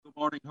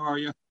morning. How are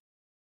you?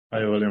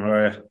 Hi, William. How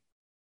are you?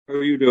 How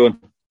are you doing?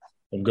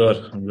 I'm good.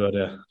 I'm good.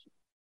 Yeah.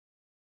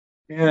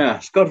 Yeah,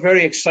 it's got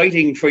very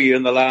exciting for you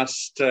in the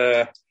last,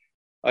 I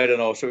don't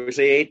know, so we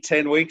say 8,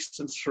 10 weeks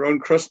since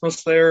around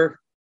Christmas there,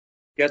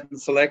 getting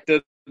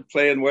selected,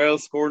 playing well,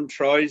 scoring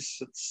tries.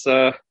 It's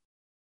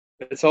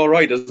all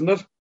right, isn't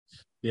it?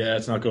 Yeah,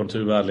 it's not going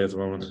too badly at the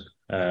moment.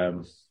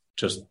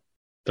 Just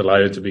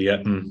delighted to be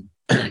getting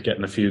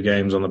getting a few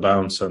games on the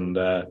bounce, and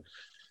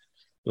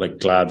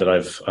glad that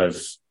I've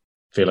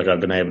feel like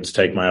I've been able to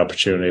take my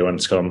opportunity when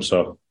it's come.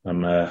 So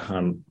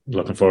I'm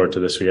looking forward to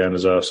this weekend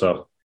as well.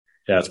 So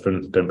yeah, it's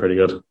been pretty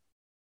good.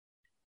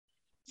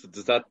 So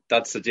does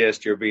that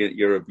suggest you're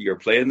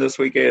playing this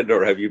weekend,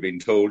 or have you been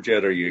told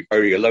yet? Are you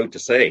allowed to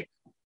say?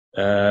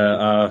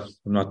 I'm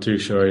not too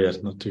sure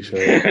yet. Not too sure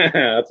yet.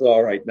 That's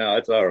all right. No,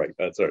 it's all right.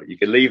 That's all right. You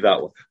can leave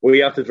that one. We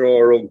have to draw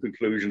our own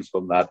conclusions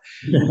from that.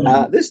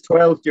 This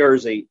 12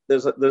 jersey,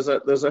 there's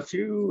a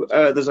few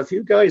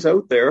guys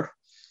out there.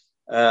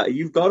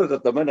 You've got it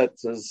at the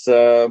minute. There's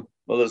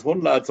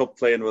one lad's up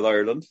playing with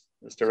Ireland,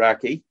 Mr.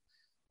 Aki.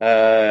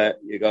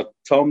 You got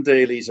Tom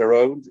Daly's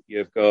around.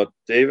 You've got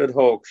David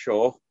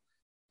Hawkshaw.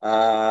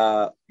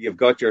 You've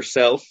got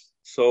yourself.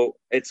 So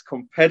it's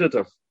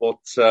competitive, but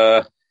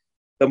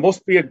there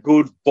must be a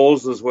good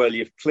buzz as well.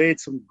 You've played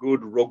some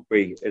good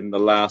rugby in the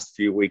last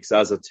few weeks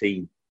as a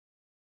team.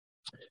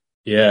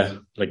 Yeah,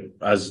 like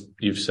as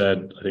you've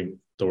said, I think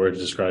the word to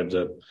describe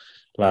the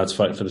lads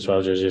fighting for the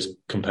 12 jersey is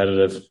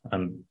competitive,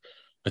 and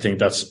I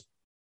think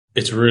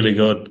it's really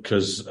good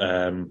because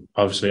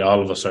obviously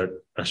all of us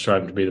are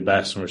striving to be the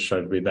best and we're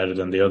striving to be better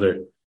than the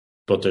other,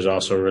 but there's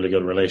also a really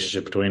good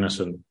relationship between us,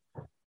 and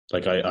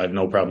like I have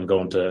no problem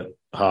going to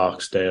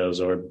Hawks,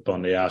 Dales or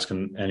Bundy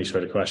asking any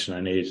sort of question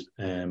I need,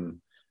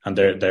 and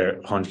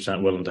they're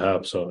 100% willing to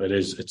help. So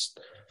it's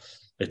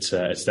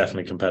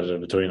definitely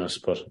competitive between us,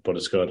 but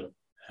it's good.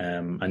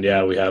 And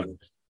yeah,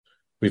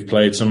 we've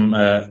played some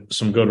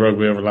good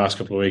rugby over the last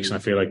couple of weeks, and I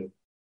feel like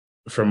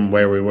from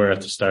where we were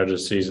at the start of the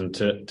season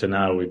to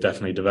now, we've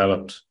definitely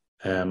developed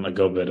a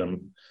good bit.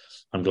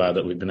 I'm glad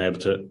that we've been able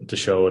to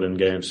show it in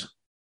games.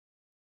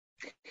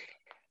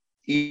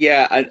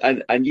 Yeah,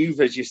 and you've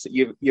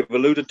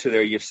alluded to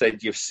there. You've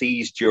said you've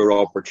seized your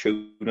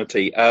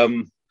opportunity.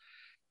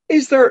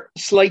 Is there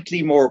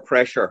slightly more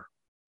pressure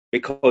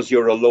because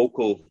you're a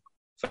local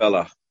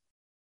fella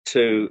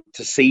to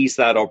seize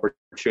that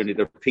opportunity?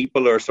 The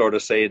people are sort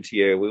of saying to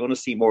you, "We want to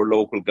see more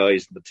local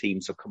guys in the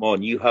team. So come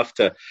on, you have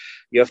to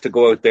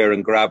go out there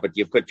and grab it."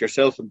 You've got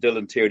yourself and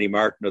Dylan Tierney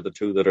Martin are the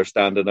two that are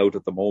standing out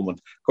at the moment.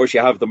 Of course, you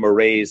have the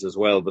Murrays as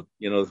well, but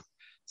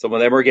some of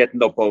them are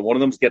getting up on. One of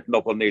them's getting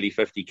up on nearly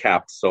 50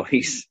 caps, so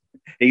he's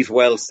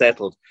well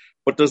settled.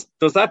 But does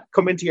that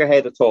come into your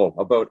head at all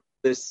about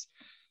this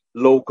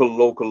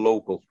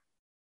local?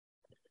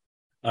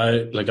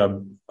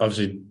 I'm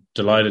obviously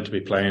delighted to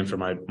be playing for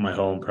my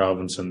home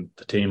province and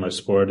the team I've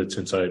supported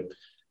since I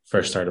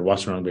first started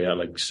watching rugby at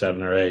like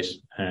 7 or 8.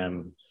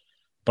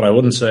 But I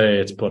wouldn't say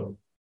it's put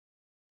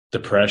the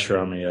pressure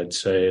on me. I'd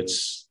say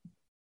it's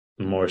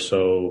more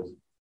so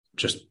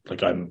just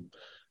like I'm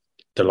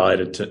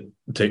delighted to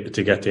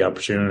get the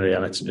opportunity,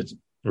 and it's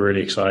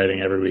really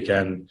exciting every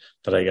weekend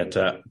that I get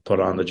to put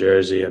on the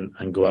jersey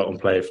and go out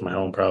and play for my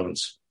home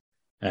province.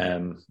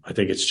 I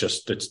think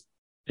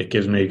it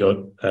gives me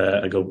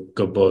a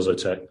good buzz, I'd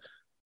say.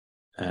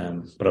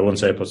 But I wouldn't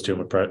say it puts too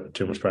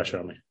much pressure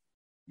on me.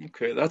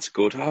 Okay, that's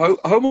good.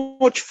 How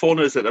much fun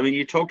is it? I mean,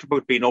 you talked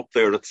about being up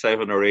there at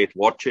 7 or 8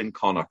 watching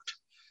Connacht,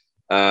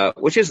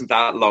 which isn't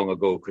that long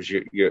ago because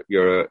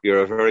you're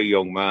a very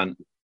young man.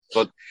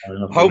 But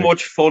how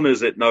much fun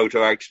is it now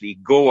to actually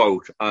go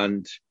out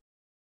and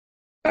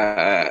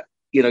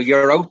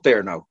you're out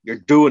there now. You're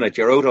doing it.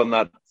 You're out on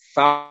that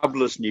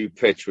fabulous new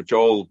pitch, which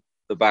all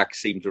the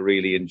backs seem to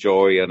really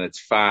enjoy, and it's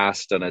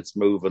fast and it's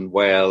moving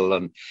well,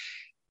 and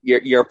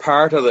you're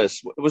part of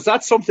this. Was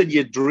that something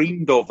you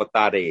dreamed of at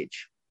that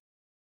age?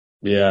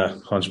 Yeah,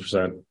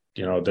 100%.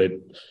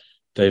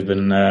 They've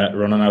been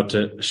running out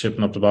to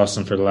shipping up to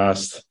Boston for the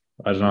last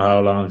I don't know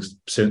how long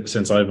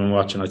since I've been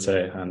watching, I'd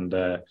say, and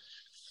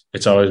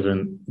it's always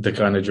been the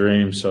kind of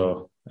dream.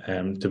 So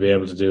to be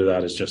able to do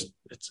that is just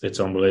it's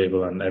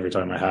unbelievable. And every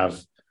time I have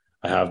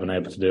been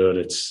able to do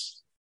it,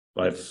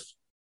 I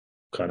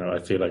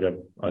feel like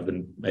I've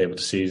been able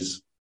to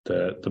seize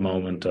the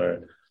moment,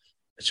 or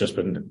it's just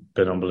been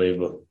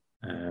unbelievable.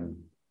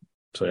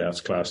 So yeah,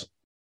 it's class.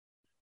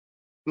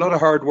 A lot of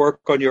hard work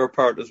on your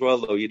part as well,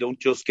 though. You don't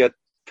just get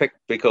picked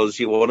because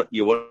you want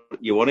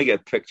to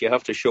get picked. You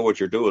have to show what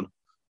you're doing.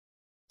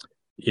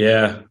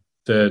 Yeah,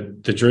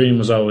 the dream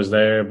was always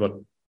there, but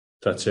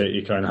that's it.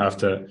 You kind of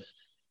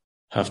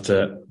have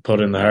to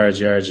put in the hard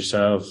yards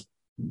yourself.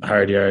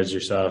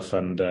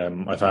 And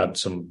I've had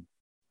some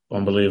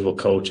unbelievable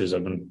coaches.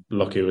 I've been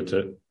lucky with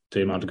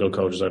the amount of good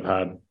coaches I've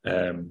had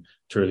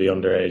through the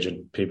underage,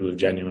 and people who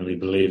genuinely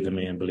believed in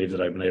me and believe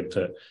that I've been able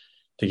to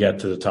get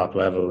to the top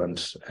level.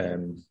 And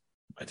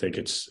I think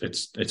it's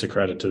a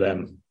credit to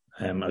them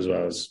as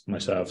well as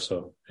myself.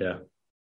 So yeah.